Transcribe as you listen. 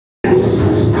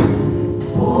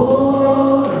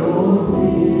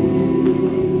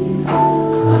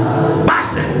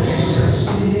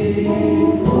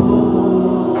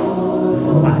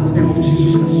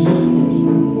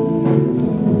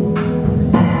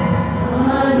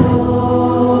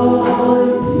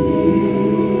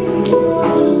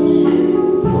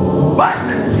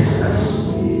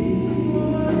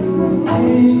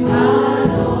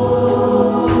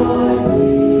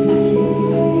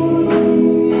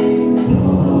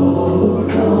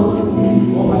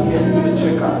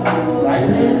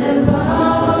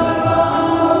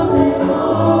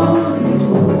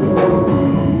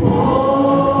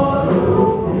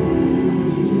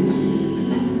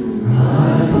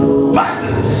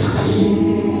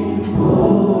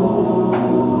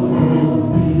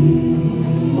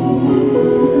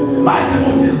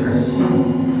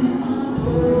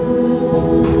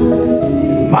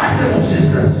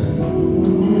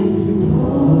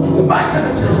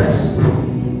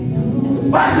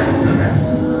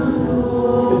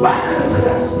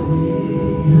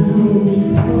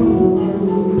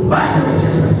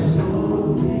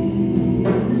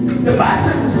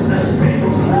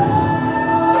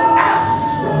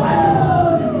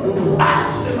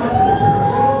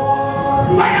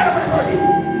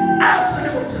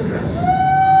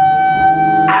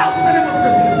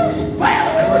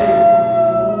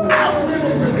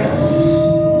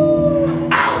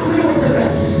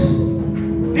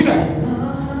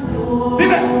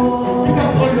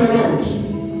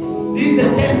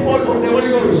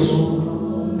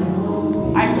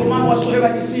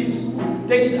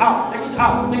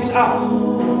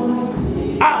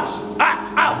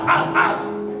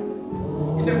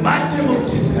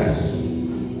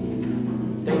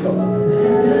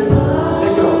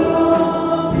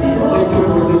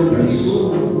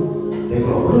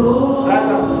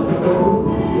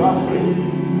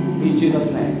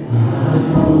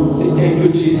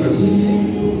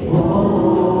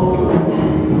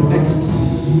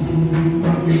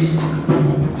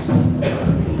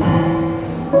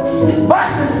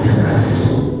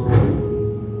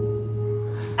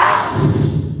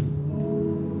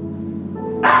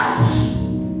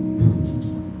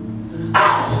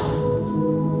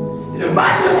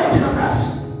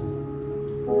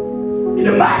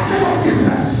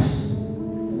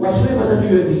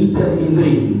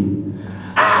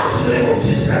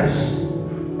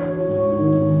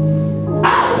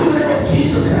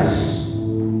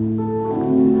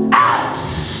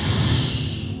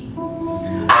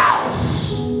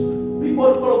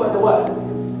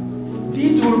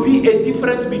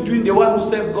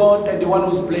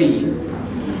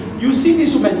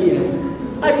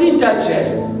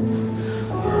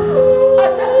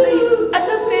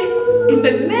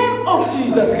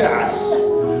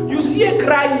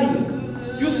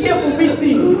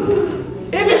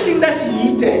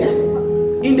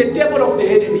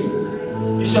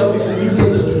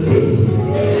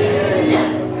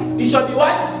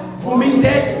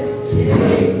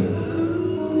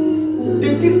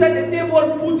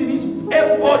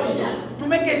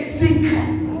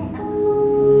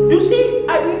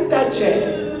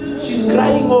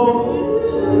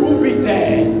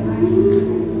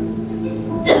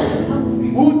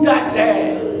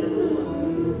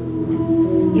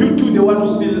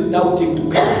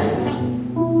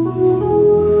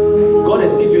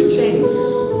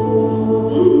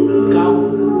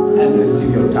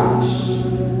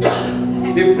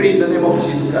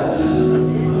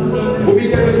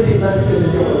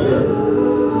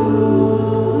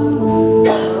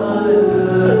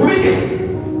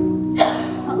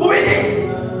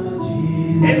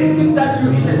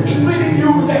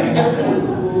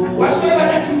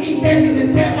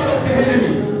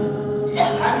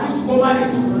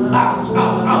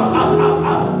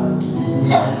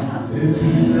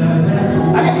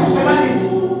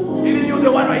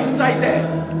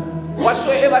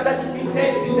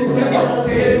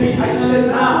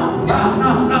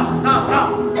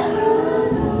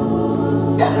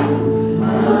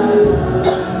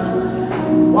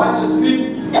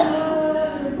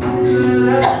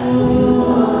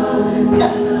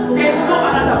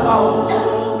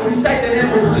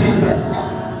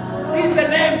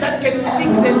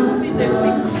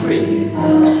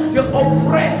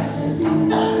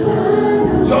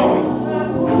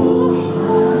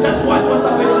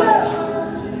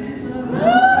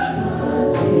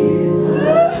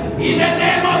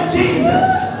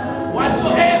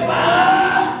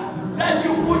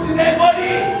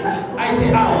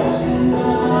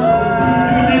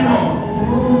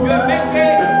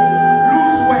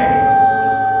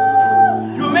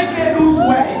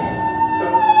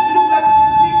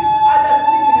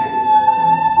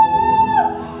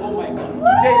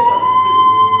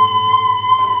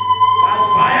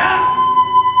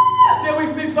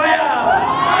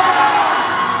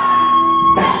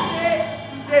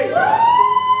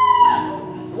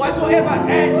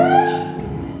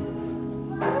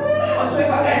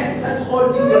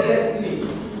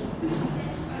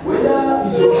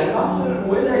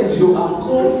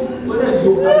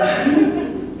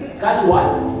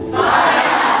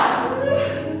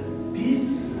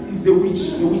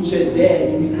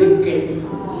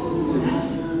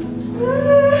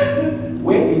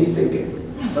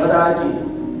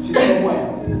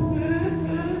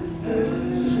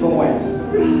She's from where?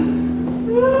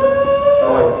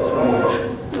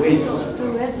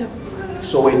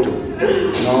 Soweto.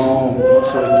 No, not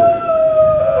Soweto.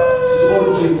 She's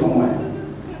originating from where?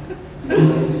 Because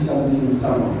I see something in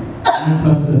someone.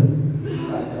 Pastor.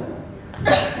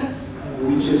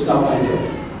 Which is someone there.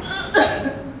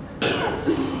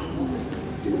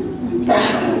 Which is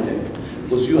someone there.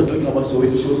 Because you are talking about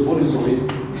Soweto. She was born in Soweto.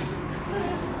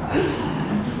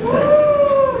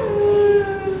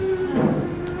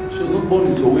 She was not born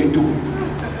in Soweto.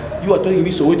 You are telling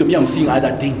me Soweto, me I'm seeing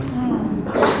other things.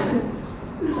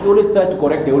 You always try to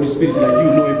correct the Holy Spirit like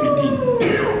you know everything.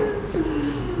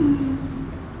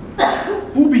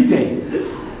 Who be there?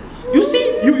 You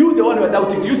see, you the one who are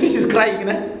doubting. You see she's crying,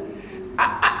 eh?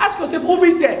 Ask yourself, who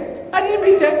be there? I didn't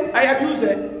be there. I abused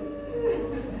her.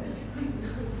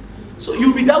 So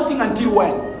you'll be doubting until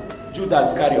when? Judas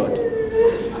Iscariot.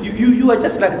 You are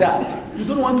just like that. You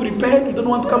don't want to repent. You don't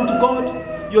want to come to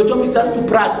God. Your job is just to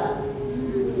prat.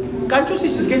 Can't you see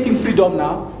she's getting freedom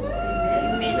now?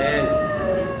 Amen.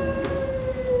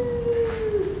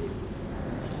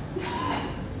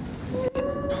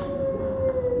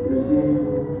 You see,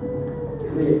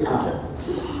 pray hard.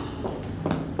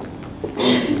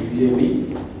 You hear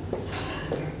me?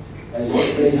 I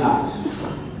said pray hard.